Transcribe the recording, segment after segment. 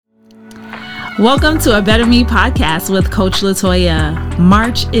Welcome to A Better Me podcast with Coach Latoya.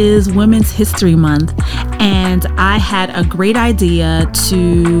 March is Women's History Month, and I had a great idea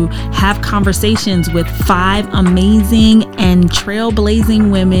to have conversations with 5 amazing and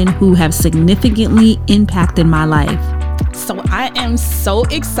trailblazing women who have significantly impacted my life. So I am so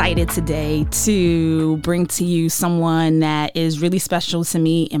excited today to bring to you someone that is really special to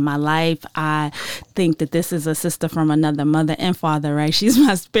me in my life. I think that this is a sister from another mother and father, right? She's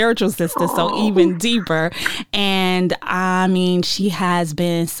my spiritual sister, so even deeper. And I mean, she has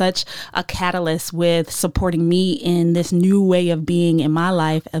been such a catalyst with supporting me in this new way of being in my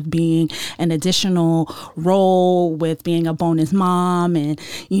life, of being an additional role with being a bonus mom and,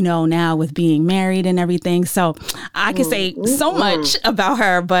 you know, now with being married and everything. So I can say so much about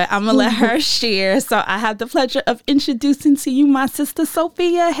her, but I'm gonna let her share. So I have the pleasure of introducing to you my sister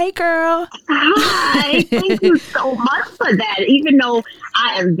Sophia. Hey girl. Hi, thank you so much for that. Even though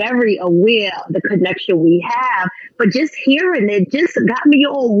I am very aware of the connection we have, but just hearing it just got me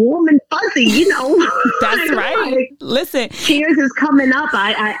all warm and fuzzy, you know. That's right. Like, listen, tears is coming up.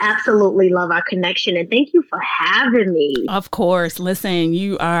 I absolutely love our connection, and thank you for having me. Of course. Listen,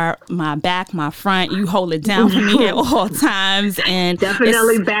 you are my back, my front. You hold it down for me at all times, and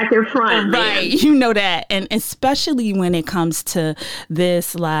definitely back and front, right? Man. You know that, and especially when it comes to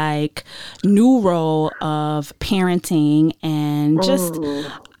this like new role of parenting and just.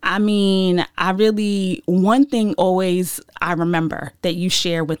 I mean, one thing always I remember that you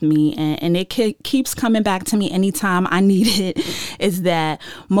share with me, and it keeps coming back to me anytime I need it, is that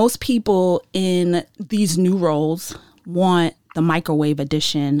most people in these new roles want the microwave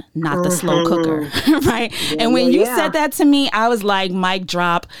edition, not the slow cooker, right? Yeah, and when you said that to me, I was like, mic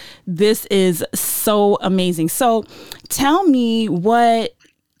drop, this is so amazing. So tell me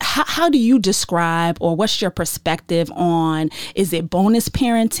how do you describe, or what's your perspective on, is it bonus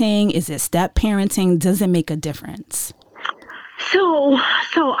parenting? Is it step parenting? Does it make a difference? So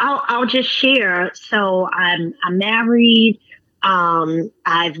I'll just share. So I'm married.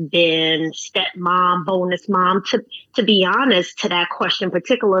 I've been stepmom, bonus mom. To be honest, to that question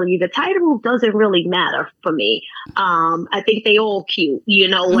particularly, the title doesn't really matter for me. I think they all cute, you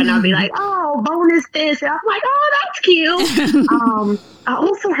know, when I'll be like, oh, bonus this. And I'm like, oh, that's cute. I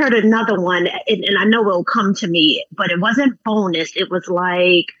also heard another one, and I know it'll come to me, but it wasn't bonus. It was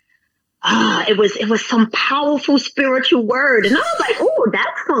like, it was some powerful spiritual word. And I was like, oh,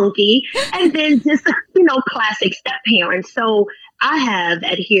 that's funky. And then just, you know, classic step parents. So I have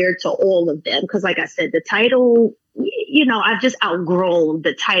adhered to all of them because, like I said, the title, you know, I've just outgrown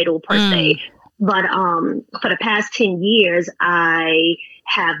the title per se. But for the past 10 years, I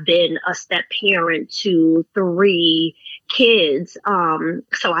have been a step parent to 3 kids.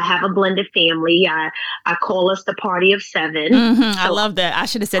 So I have a blended family. I call us the party of 7. I love that. I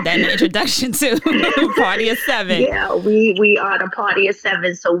should have said that in the introduction too. Party of 7. Yeah, we are the party of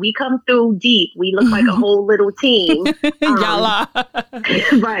 7. So we come through deep. We look like a whole little team. Y'all are.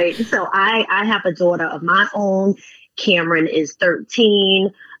 Right. So I have a daughter of my own. Cameron is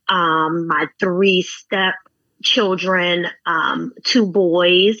 13. My 3 step children, 2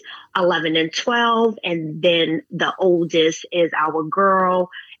 boys, 11 and 12. And then the oldest is our girl,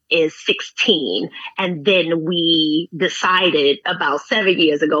 is 16. And then we decided about 7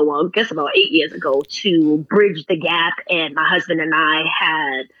 years ago, well, I guess about 8 years ago, to bridge the gap. And my husband and I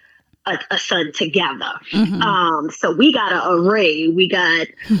had a son together. So we got an array. We got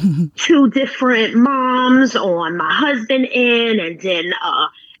 2 different moms on my husband end, and then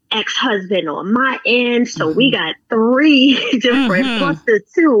ex-husband on my end. So we got 3 different plus the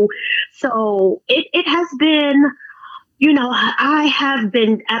 2. So it has been, you know, I have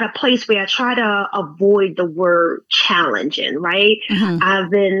been at a place where I try to avoid the word challenging, right? I've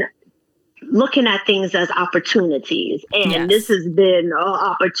been looking at things as opportunities. And this has been an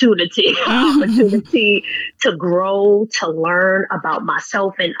opportunity to grow, to learn about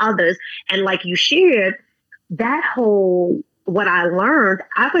myself and others. And like you shared, that whole, what I learned,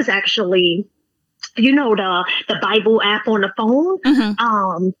 I was actually, you know, the Bible app on the phone.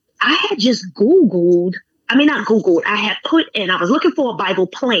 I had just Googled, I had put in, I was looking for a Bible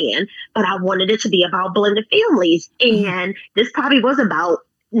plan, but I wanted it to be about blended families. And this probably was about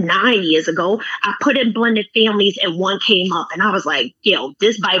 9 years ago. I put in blended families and one came up, and I was like, yo,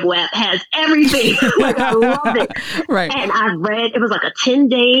 this Bible app has everything. Like, I love it. Right. And I read, it was like a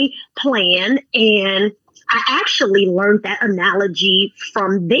 10-day plan, and I actually learned that analogy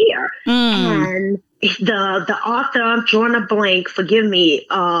from there. And the author, drawing a blank, forgive me,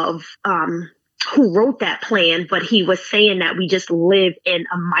 of who wrote that plan, but he was saying that we just live in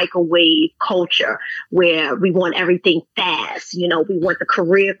a microwave culture where we want everything fast. We want the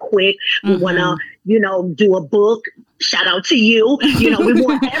career quick. We want to, do a book. Shout out to you. We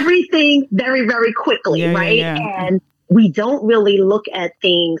want everything very, very quickly, right? Yeah. And we don't really look at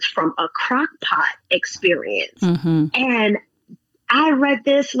things from a crock pot experience. And I read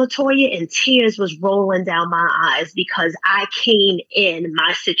this, LaToya, and tears was rolling down my eyes because I came in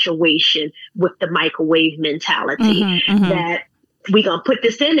my situation with the microwave mentality that we going to put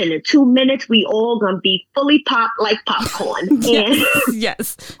this in, and in 2 minutes, we all going to be fully popped like popcorn.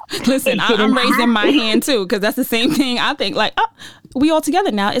 Yes. Listen, I'm raising my hand too, because that's the same thing I think. Like, oh, we all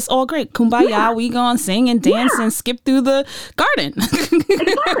together now. It's all great. Kumbaya. Yeah. We going to sing and dance and skip through the garden.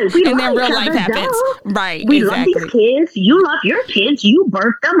 Exactly. And then real life happens. Right. We love these kids. You love your kids. You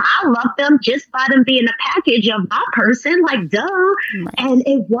birthed them. I love them just by them being a package of my person. Like, duh. Right. And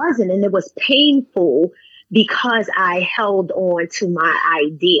it wasn't. And it was painful because I held on to my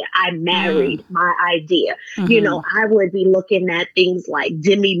idea. I married my idea. I would be looking at things like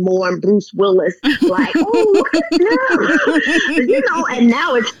Demi Moore and Bruce Willis, like, oh, look at them. And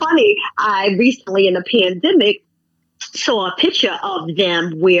now it's funny. I recently in the pandemic saw a picture of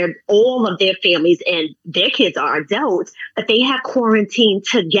them where all of their families and their kids are adults, but they had quarantined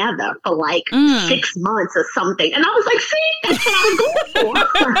together for like 6 months or something. And I was like, see, that's what I was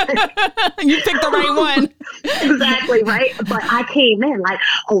going for. You picked the right one. Exactly, right? But I came in like,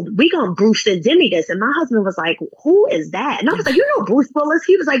 oh, we gonna Bruce and Demi this. And my husband was like, who is that? And I was like, you know Bruce Willis?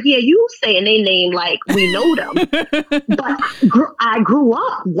 He was like, yeah, you saying their name like we know them. But I grew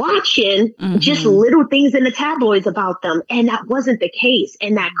up watching just little things in the tabloids about them, and that wasn't the case.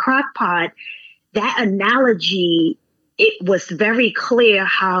 And that crock pot, that analogy, it was very clear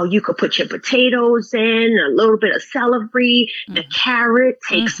how you could put your potatoes in, a little bit of celery, the carrot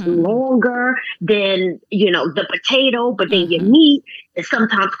takes longer than, the potato, but then your meat is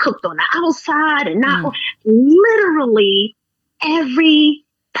sometimes cooked on the outside and not literally every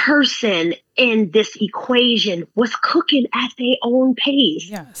person in this equation was cooking at their own pace.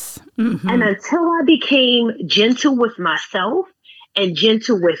 Yes. And until I became gentle with myself and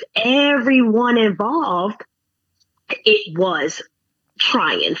gentle with everyone involved, it was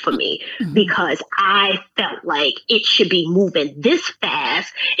trying for me because I felt like it should be moving this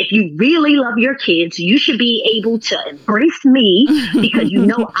fast. If you really love your kids, you should be able to embrace me because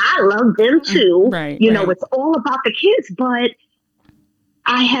I love them too. Right. It's all about the kids, but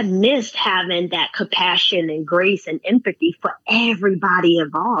I had missed having that compassion and grace and empathy for everybody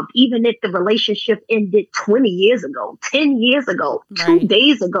involved, even if the relationship ended 20 years ago, 10 years ago, 2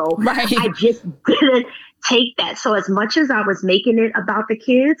 days ago. Right. I just didn't take that. So as much as I was making it about the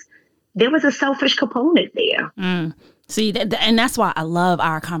kids, there was a selfish component there. See, and that's why I love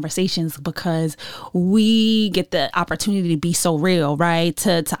our conversations, because we get the opportunity to be so real, right?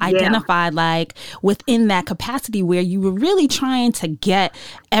 To identify like within that capacity where you were really trying to get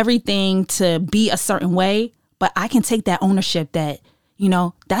everything to be a certain way. But I can take that ownership that,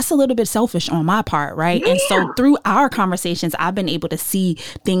 that's a little bit selfish on my part, right? Yeah. And so through our conversations, I've been able to see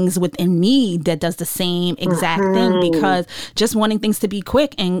things within me that does the same exact thing, because just wanting things to be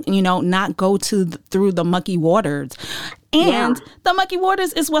quick and, not go through the mucky waters. And the mucky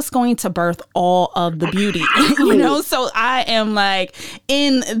waters is what's going to birth all of the beauty, So I am like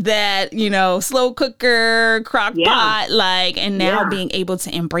in that, slow cooker, crock pot, and now being able to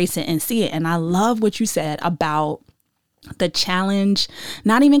embrace it and see it. And I love what you said about the challenge,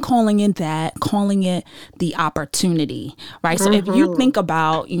 not even calling it that, calling it the opportunity, right? So if you think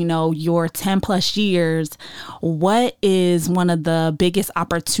about, your 10 plus years, what is one of the biggest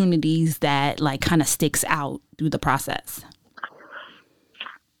opportunities that like kind of sticks out through the process?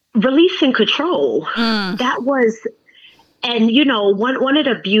 Releasing control. That was, and one of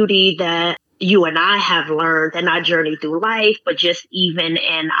the beauty that you and I have learned in our journey through life, but just even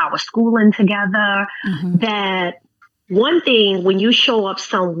in our schooling together, that one thing, when you show up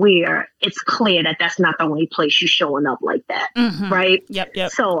somewhere, it's clear that that's not the only place you're showing up like that, right?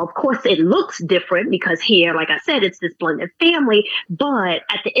 Yep. So, of course, it looks different because here, like I said, it's this blended family. But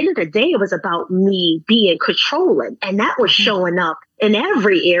at the end of the day, it was about me being controlling. And that was showing up in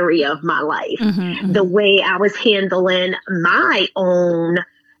every area of my life. The way I was handling my own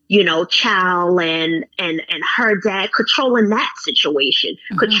child and her dad, controlling that situation,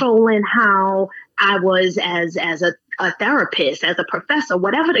 controlling how I was as a therapist, as a professor,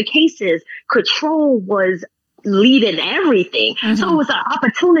 whatever the case is, control was leading everything. So it was an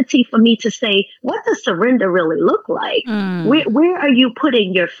opportunity for me to say, what does surrender really look like? Where are you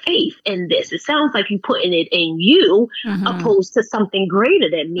putting your faith in this? It sounds like you're putting it in you opposed to something greater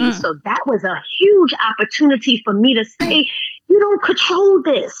than me. So that was a huge opportunity for me to say, you don't control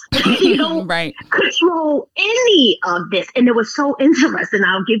this. You don't control any of this. And it was so interesting.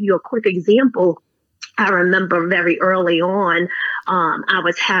 I'll give you a quick example. I remember very early on, I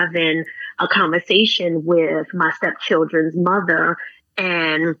was having a conversation with my stepchildren's mother,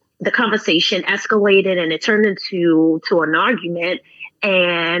 and the conversation escalated and it turned into an argument.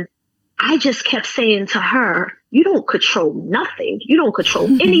 And I just kept saying to her, you don't control nothing. You don't control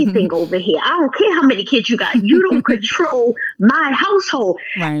anything over here. I don't care how many kids you got. You don't control my household.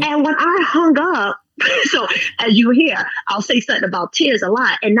 And when I hung up, so as you hear, I'll say something about tears a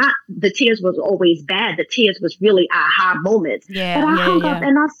lot, and not the tears was always bad. The tears was really aha moments. But I hung up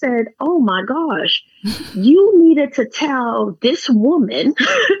and I said, oh my gosh, you needed to tell this woman,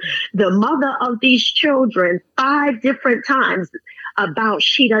 the mother of these children, 5 different times about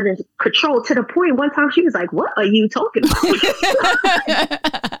she doesn't control, to the point one time she was like, what are you talking about?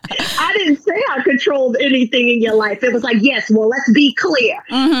 I didn't say I controlled anything in your life. It was like, yes, well, let's be clear.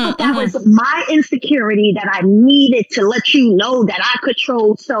 But that was my insecurity that I needed to let you know that I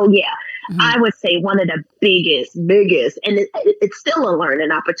controlled. So yeah, I would say one of the biggest, and it's still a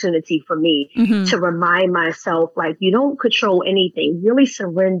learning opportunity for me to remind myself, like, you don't control anything. Really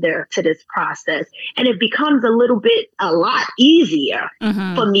surrender to this process. And it becomes a lot easier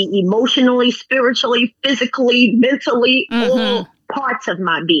for me emotionally, spiritually, physically, mentally, all parts of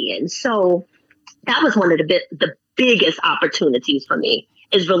my being. So that was one of the biggest opportunities for me,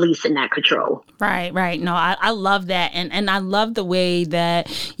 is releasing that control. Right. No, I love that. And I love the way that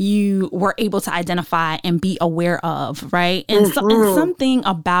you were able to identify and be aware of, right? And, and something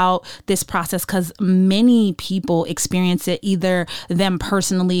about this process, because many people experience it, either them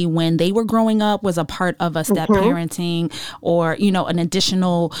personally when they were growing up was a part of a step parenting, or, an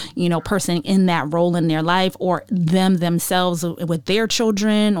additional, person in that role in their life, or them themselves with their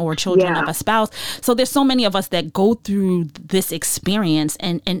children or children of a spouse. So there's so many of us that go through this experience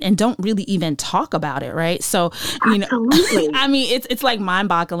and don't really even talk about it, right? So, I mean, it's like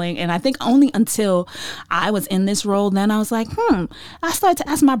mind-boggling. And I think only until I was in this role, then I was like, I started to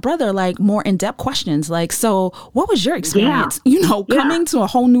ask my brother like more in-depth questions. Like, so what was your experience, coming to a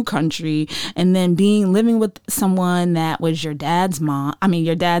whole new country and then living with someone that was your dad's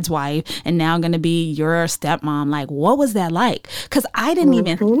wife, and now going to be your stepmom? Like, what was that like? Because I didn't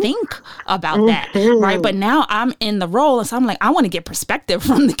even think about that, right? But now I'm in the role, and so I'm like, I want to get perspective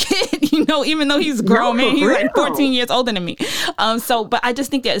from the kid, even though he's grown, man, he's like 14 years older than me. But I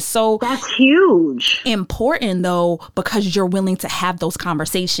just think that's huge, important though, because you're willing to have those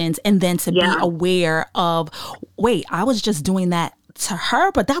conversations and then to be aware of, wait, I was just doing that to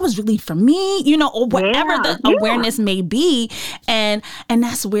her, but that was really for me, or whatever the awareness may be. And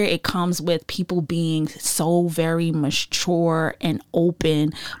that's where it comes with people being so very mature and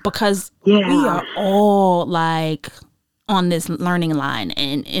open, because we are all like on this learning line,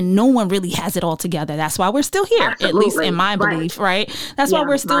 and no one really has it all together. That's why we're still here, at least in my belief, right? That's why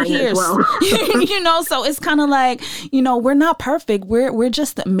we're still here. Well. So it's kind of like, we're not perfect. We're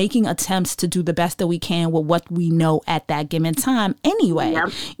just making attempts to do the best that we can with what we know at that given time anyway.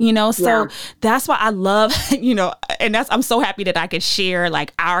 So that's why I love, and I'm so happy that I could share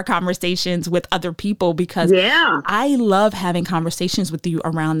like our conversations with other people, because I love having conversations with you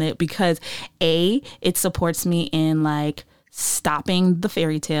around it, because it supports me in like stopping the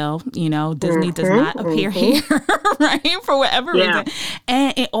fairy tale. Disney does not appear here, right? For whatever reason.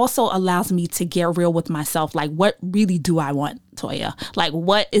 And it also allows me to get real with myself. Like, what really do I want, Toya? Like,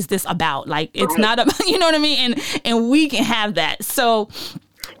 what is this about? Like, it's not about, you know what I mean? And we can have that. So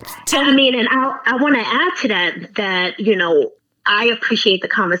and I want to add to that, I appreciate the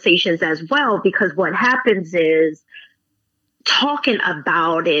conversations as well, because what happens is talking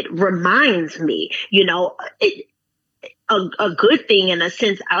about it reminds me, a good thing in a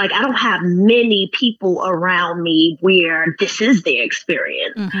sense. Like, I don't have many people around me where this is their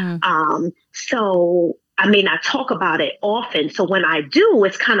experience. So, I talk about it often. So when I do,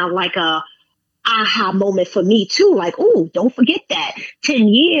 it's kind of like a aha moment for me too. Like, oh, don't forget that 10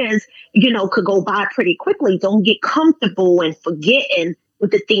 years, could go by pretty quickly. Don't get comfortable and forgetting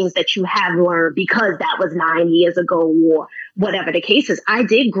with the things that you have learned because that was 9 years ago, or whatever the case is. I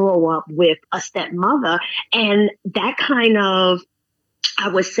did grow up with a stepmother, and that kind of, I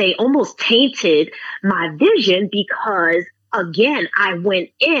would say, almost tainted my vision, because again, I went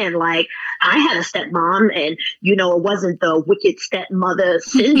in like I had a stepmom, and it wasn't the wicked stepmother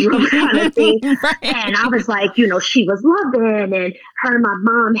syndrome kind of thing. Right. And I was like, she was loving, and her and my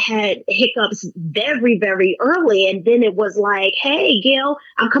mom had hiccups very, very early. And then it was like, hey, Gail,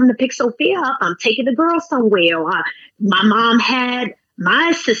 I'm coming to pick Sophia up. I'm taking the girl somewhere. My mom had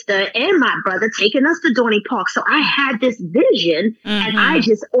my sister and my brother taking us to Dorney Park. So I had this vision, and I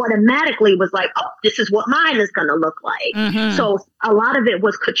just automatically was like, oh, this is what mine is going to look like. So a lot of it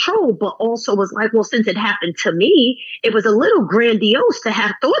was control, but also was like, well, since it happened to me, it was a little grandiose to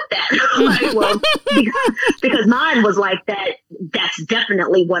have thought that. Like, well, because mine was like that. That's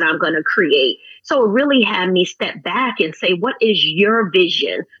definitely what I'm going to create. So it really had me step back and say, what is your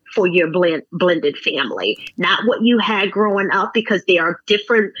vision for your blended family? Not what you had growing up, because there are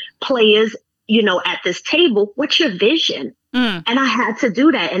different players, at this table. What's your vision? And I had to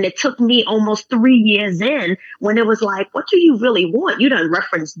do that. And it took me almost 3 years in when it was like, what do you really want? You done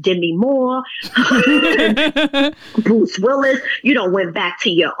referenced Demi Moore, Bruce Willis. You done went back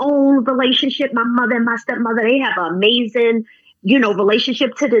to your own relationship. My mother and my stepmother, they have an amazing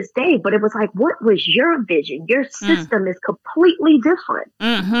relationship to this day. But it was like, what was your vision? Your system is completely different.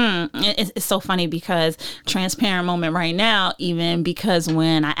 It's so funny because transparent moment right now, even because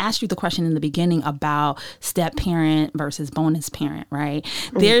when I asked you the question in the beginning about step parent versus bonus parent, right?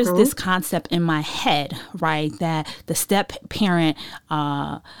 There's this concept in my head, right? That the step parent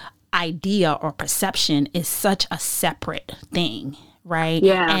idea or perception is such a separate thing. Right.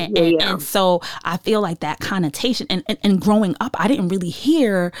 And so I feel like that connotation and growing up, I didn't really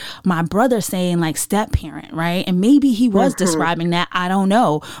hear my brother saying like step parent. Right. And maybe he was describing that. I don't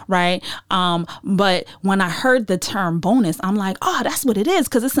know. Right. But when I heard the term bonus, I'm like, oh, that's what it is.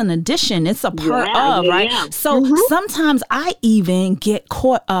 Because it's an addition. It's a part of. Right. So sometimes I even get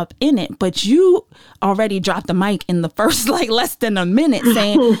caught up in it. But you already dropped the mic in the first less than a minute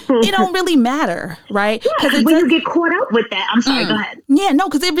saying it don't really matter. Right. Because when you get caught up with that, I'm sorry, go ahead. Yeah, no,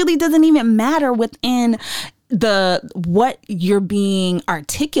 because it really doesn't even matter within what you're being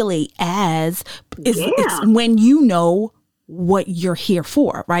articulate as it's when you know what you're here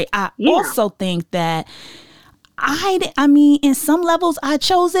for, right? I also think that I mean, in some levels I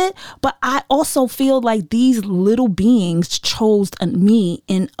chose it, but I also feel like these little beings chose me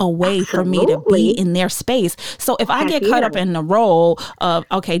in a way for me to be in their space. So if I get caught up in the role of,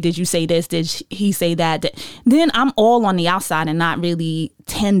 okay, did you say this? Did he say that? Then I'm all on the outside and not really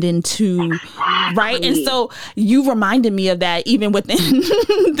tending to, right? And so you reminded me of that even within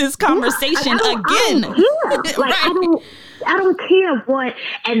this conversation again. I don't care what,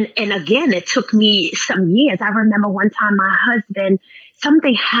 and again, it took me some years. I remember one time my husband,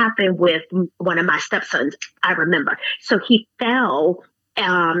 something happened with one of my stepsons, I remember. So he fell,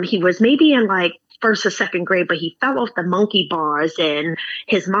 he was maybe in like first or second grade, but he fell off the monkey bars, and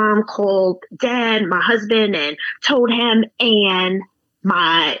his mom called dad, my husband, and told him, and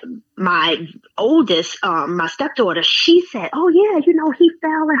my oldest, my stepdaughter, she said, oh yeah, he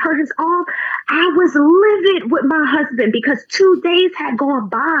fell and hurt his arm. I was livid with my husband because 2 days had gone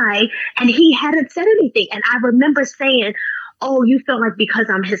by and he hadn't said anything. And I remember saying, oh, you feel like because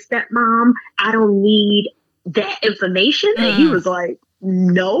I'm his stepmom, I don't need that information? And he was like,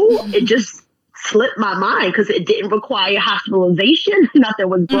 no, it just slipped my mind because it didn't require hospitalization. Nothing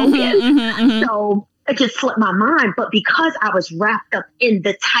was broken. So it just slipped my mind. But because I was wrapped up in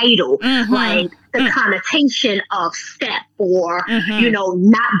the title, like the connotation of step or,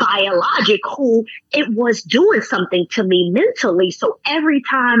 not biological, it was doing something to me mentally. So every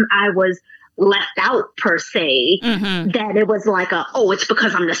time I was left out per se, that it was like it's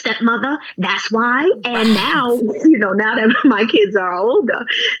because I'm the stepmother. That's why. And now, now that my kids are older,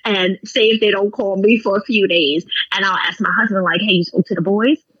 and say if they don't call me for a few days, and I'll ask my husband like, hey, you spoke to the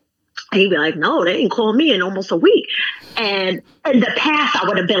boys? And he'd be like, no, they didn't call me in almost a week. And in the past, I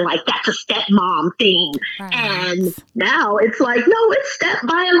would have been like, that's a stepmom thing. Right. And now it's like, no, it's step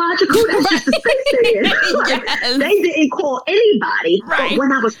biological. That's just the thing. They didn't call anybody. Right. But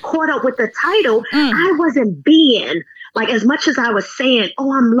when I was caught up with the title, I wasn't being, like, as much as I was saying,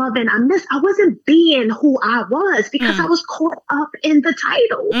 oh, I'm loving, I'm this, I wasn't being who I was because I was caught up in the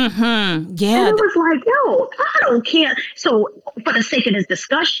title. Yeah. And it was like, yo, I don't care. So for the sake of this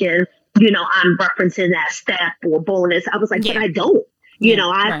discussion, I'm referencing that step or bonus. I was like, but I don't.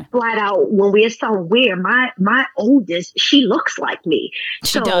 I flat out, when we're somewhere, my oldest, she looks like me.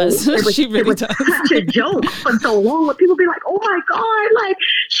 She does. She really does. Such a joke for so long when people be like, oh my God, like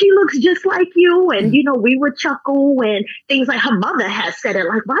she looks just like you. And, we would chuckle and things like her mother has said it,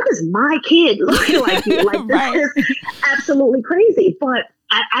 like, why does my kid look like you? Like, this is absolutely crazy. But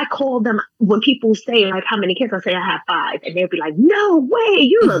I call them when people say like how many kids, I say I have 5, and they'll be like, "No way,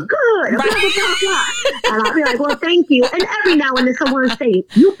 you look good," blah, blah, blah, blah. And I'll be like, "Well, thank you." And every now and then someone will say,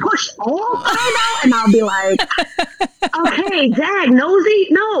 "You push all 5 out," and I'll be like, "Okay, dag nosy,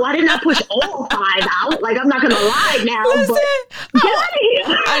 no, I did not push all 5 out. Like I'm not gonna lie now, Listen, but get out of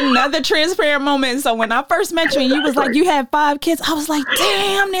here." Another transparent moment. So when I first met you and you was like, you had 5 kids, I was like,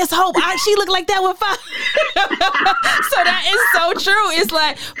 damn, there's hope. She looked like that with 5. So that is so true. It's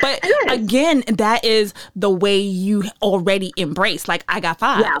like, but again, that is the way you already embrace. Like I got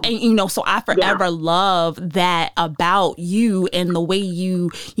 5, and so I forever love that about you and the way you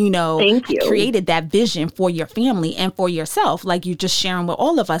created that vision for your family and for yourself. Like you just sharing with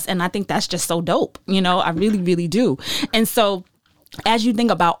all of us, and I think that's just so dope. I really, really do. And so, as you think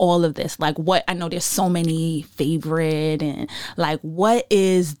about all of this, like I know there's so many favorite, and like what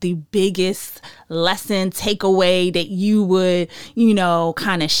is the biggest lesson takeaway that you would,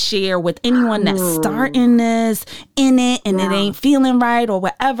 kind of share with anyone that's starting this in it and it ain't feeling right or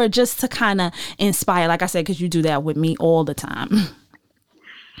whatever, just to kind of inspire, like I said, because you do that with me all the time.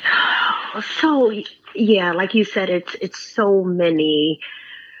 So, like you said, it's so many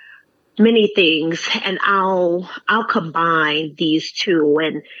things, and I'll combine these two,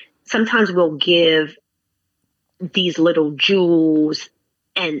 and sometimes we'll give these little jewels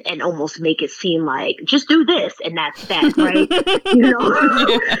and almost make it seem like just do this and that's that, right?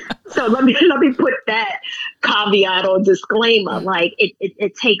 So let me put that caveat or disclaimer. Like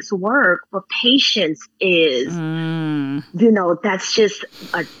it takes work, but patience is that's just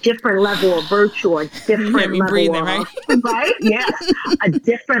a different level of virtue, a different level breathing, of, right? Yes, a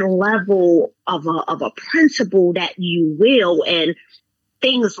different level of a principle that you will, and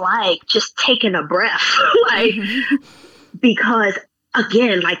things like just taking a breath, like because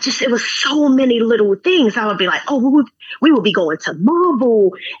again, like just it was so many little things. I would be like, oh, we will be going to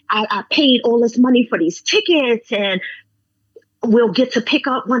Marvel. I paid all this money for these tickets, and we'll get to pick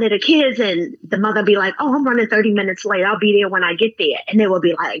up one of the kids, and the mother be like, "Oh, I'm running 30 minutes late. I'll be there when I get there." And they will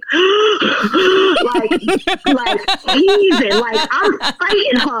be like, like teasing, like I'm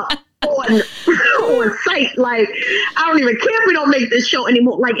fighting her on site. Like I don't even care if we don't make this show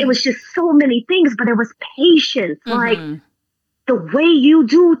anymore. Like it was just so many things, but it was patience. Like the way you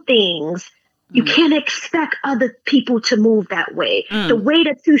do things, you can't expect other people to move that way. The way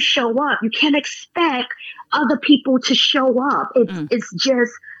that you show up, you can't expect other people to show up. It's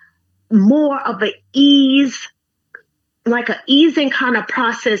just more of an ease, like an easing kind of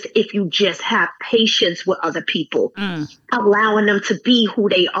process if you just have patience with other people, allowing them to be who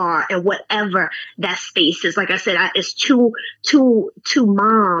they are and whatever that space is. Like I said, it's two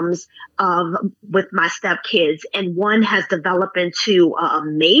moms with my stepkids, and one has developed into an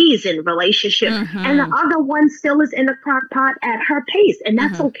amazing relationship, and the other one still is in the crock pot at her pace, and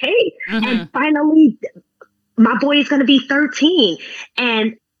that's okay. And finally, my boy is going to be 13,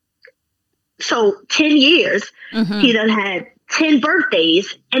 and so 10 years, he done had 10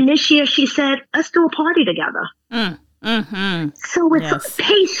 birthdays. And this year she said, let's do a party together. So it's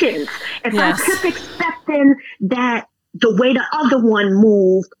patience. If I kept expecting that the way the other one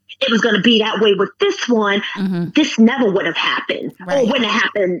moved, it was going to be that way with this one, this never would have happened. Or wouldn't have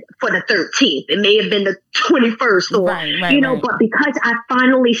happened for the 13th. It may have been the 21st or, but because I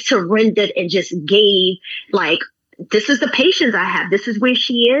finally surrendered and just gave, like, this is the patience I have. This is where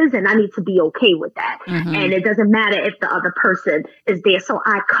she is, and I need to be okay with that. And it doesn't matter if the other person is there. So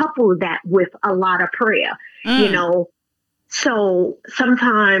I couple that with a lot of prayer, So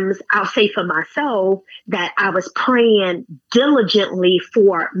sometimes I'll say for myself that I was praying diligently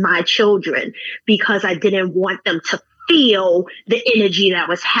for my children because I didn't want them to feel the energy that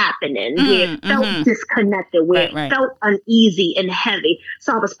was happening, where it felt disconnected, where it felt uneasy and heavy.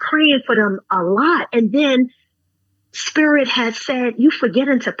 So I was praying for them a lot. And then Spirit had said, you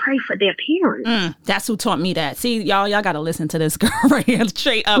forgetting to pray for their parents. That's who taught me that. See, y'all got to listen to this girl right here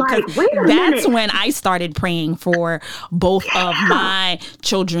straight up. Like, that's when I started praying for both of my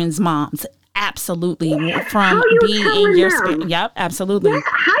children's moms. Absolutely. From being in your spirit. Yep, absolutely. Yes.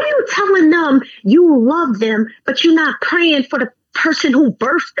 How you telling them you love them, but you're not praying for the person who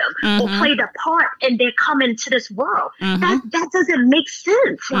birthed them or played a part in their coming to this world? That doesn't make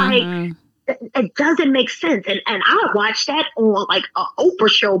sense. Like, it doesn't make sense. And I watched that on like an Oprah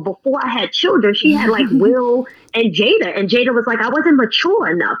show before I had children. She had like Will and Jada. And Jada was like, I wasn't mature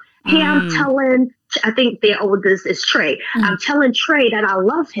enough. Hey, I'm telling, I think their oldest is Trey. I'm telling Trey that I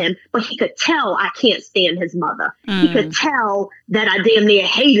love him, but he could tell I can't stand his mother. He could tell that I damn near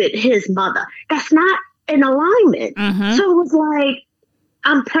hated his mother. That's not in alignment. So it was like,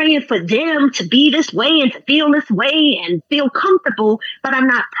 I'm praying for them to be this way and to feel this way and feel comfortable, but I'm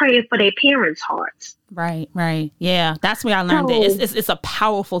not praying for their parents' hearts. Right. Yeah, that's where I learned that it's a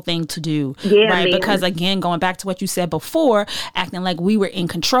powerful thing to do, right? Man. Because again, going back to what you said before, acting like we were in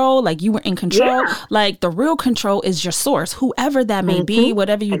control, like you were in control, like the real control is your source, whoever that may be,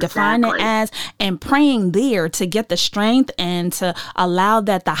 whatever you define it as, and praying there to get the strength and to allow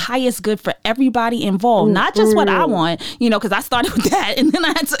that the highest good for everybody involved, not just what I want, because I started with that and then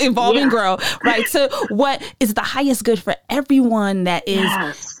I had to evolve and grow, right? To what is the highest good for everyone that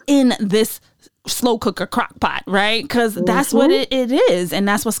is in this slow cooker crock pot, right? Because that's what it is. And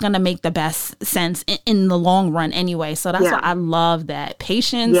that's what's going to make the best sense in the long run anyway. So that's why I love that.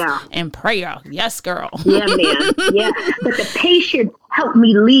 Patience and prayer. Yes, girl. Yeah, man. Yeah. But the patience helped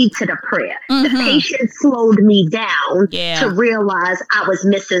me lead to the prayer. The patience slowed me down to realize I was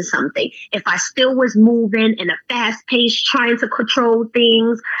missing something. If I still was moving in a fast pace, trying to control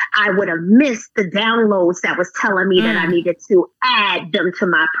things, I would have missed the downloads that was telling me that I needed to add them to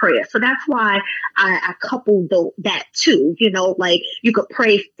my prayer. So that's why I coupled that too. Like you could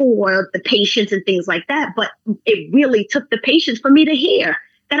pray for the patience and things like that, but it really took the patience for me to hear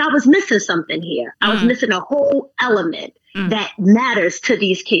that I was missing something here. I was missing a whole element that matters to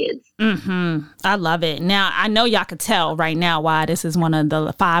these kids. I love it. Now, I know y'all could tell right now why this is one of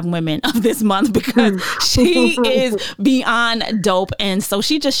the 5 women of this month, because she is beyond dope. And so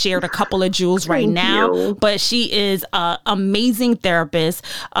she just shared a couple of jewels right now, but she is an amazing therapist,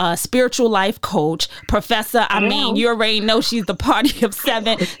 a spiritual life coach, professor. I mean, you already know she's the party of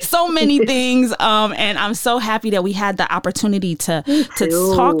 7, so many things. And I'm so happy that we had the opportunity to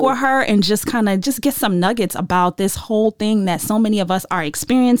talk with her and just kind of just get some nuggets about this whole thing that so many of us are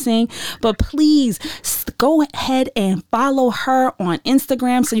experiencing. But please go ahead and follow her on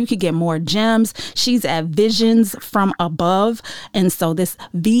Instagram so you can get more gems. She's at Visions from Above. And so this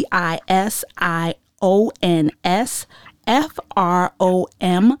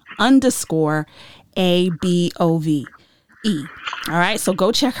VISIONSFROM_ABOVE. All right. So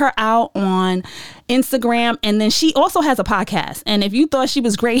go check her out on Instagram. And then she also has a podcast. And if you thought she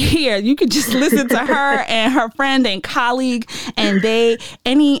was great here, you could just listen to her and her friend and colleague. And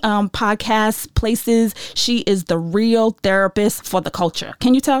any podcast places, she is the real therapist for the culture.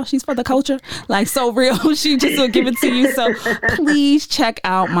 Can you tell she's for the culture? Like, so real. She just will give it to you. So please check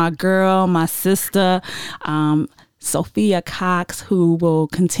out my girl, my sister, Sophia Cox, who will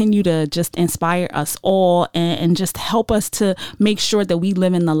continue to just inspire us all and just help us to make sure that we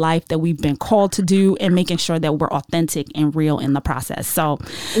live in the life that we've been called to do and making sure that we're authentic and real in the process. So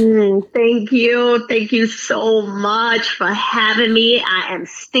thank you. Thank you so much for having me. I am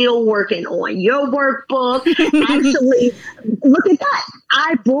still working on your workbook. Actually, look at that.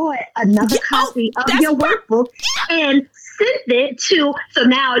 I bought another copy of your workbook and sent it to, so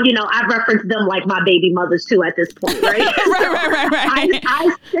now, I reference them like my baby mothers too at this point, right? right.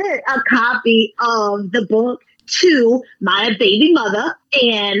 I sent a copy of the book to my baby mother,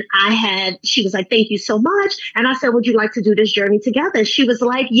 and she was like, thank you so much. And I said, would you like to do this journey together? She was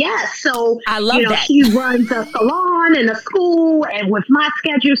like, yes. So I love that. She runs a salon and a school and with my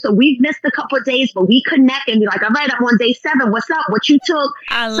schedule. So we've missed a couple of days, but we connect and be like, all right, I'm on day 7. What's up? What you took?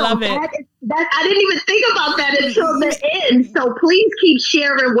 I love it. I didn't even think about that until the end. So please keep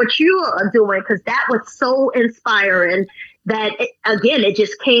sharing what you are doing, because that was so inspiring. That, it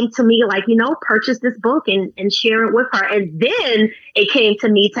just came to me like, purchase this book and share it with her. And then it came to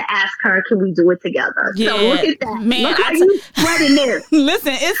me to ask her, can we do it together? Yeah. So look at that. Man, look how you spreading this.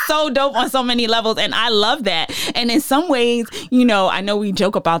 Listen, it's so dope on so many levels. And I love that. And in some ways, I know we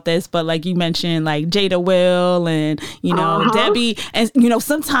joke about this, but like you mentioned, like Jada Will and, Debbie. And,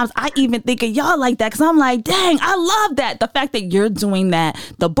 sometimes I even think of y'all like that, because I'm like, dang, I love that. The fact that you're doing that,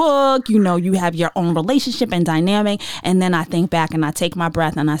 the book, you have your own relationship and dynamic. And then I think back and I take my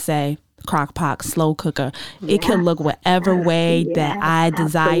breath and I say, crock pot, slow cooker. It can look whatever way that I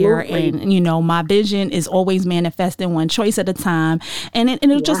desire. Absolutely. And, my vision is always manifesting one choice at a time. And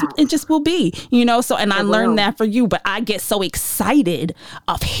it just will be, so, and I learned that for you, but I get so excited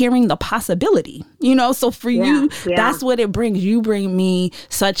of hearing the possibility, so for you, that's what it brings. You bring me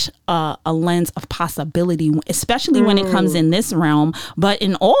such a lens of possibility, especially when it comes in this realm, but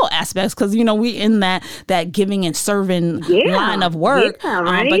in all aspects, because, we in that giving and serving line of work,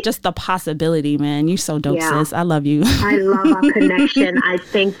 right? But just the possibility, man. You so dope, sis. I love you. I love our connection. I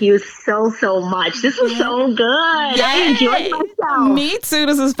thank you so much. This was so good. I enjoyed myself. Me too.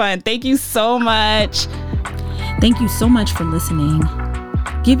 This was fun. Thank you so much. Thank you so much for listening.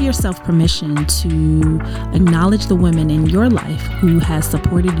 Give yourself permission to acknowledge the women in your life who has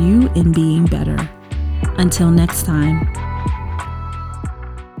supported you in being better. Until next time.